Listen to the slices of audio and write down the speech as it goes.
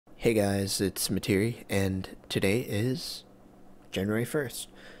Hey guys, it's Metiri, and today is January 1st.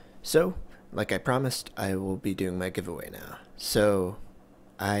 So, like I promised, I will be doing my giveaway now. So,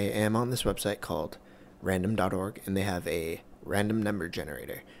 I am on this website called random.org, and they have a random number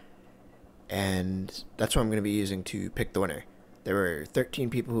generator. And that's what I'm going to be using to pick the winner. There were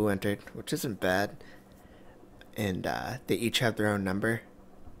 13 people who entered, which isn't bad, and they each have their own number.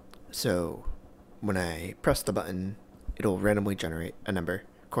 So, when I press the button, it'll randomly generate a number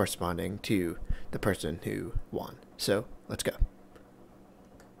corresponding to the person who won. So let's go.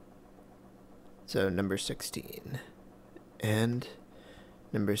 So number 16. And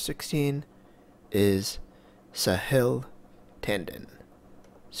number 16 is Sahil Tandon.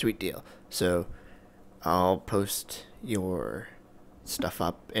 Sweet deal. So I'll post your stuff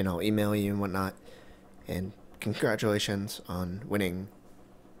up and I'll email you and whatnot. And congratulations on winning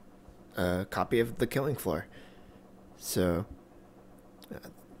a copy of The Killing Floor. So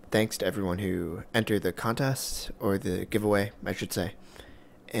thanks to everyone who entered the contest, or the giveaway, I should say.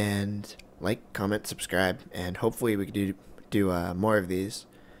 And like, comment, subscribe, and hopefully we can do more of these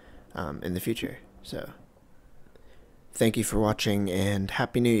in the future. So, thank you for watching, and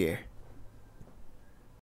Happy New Year.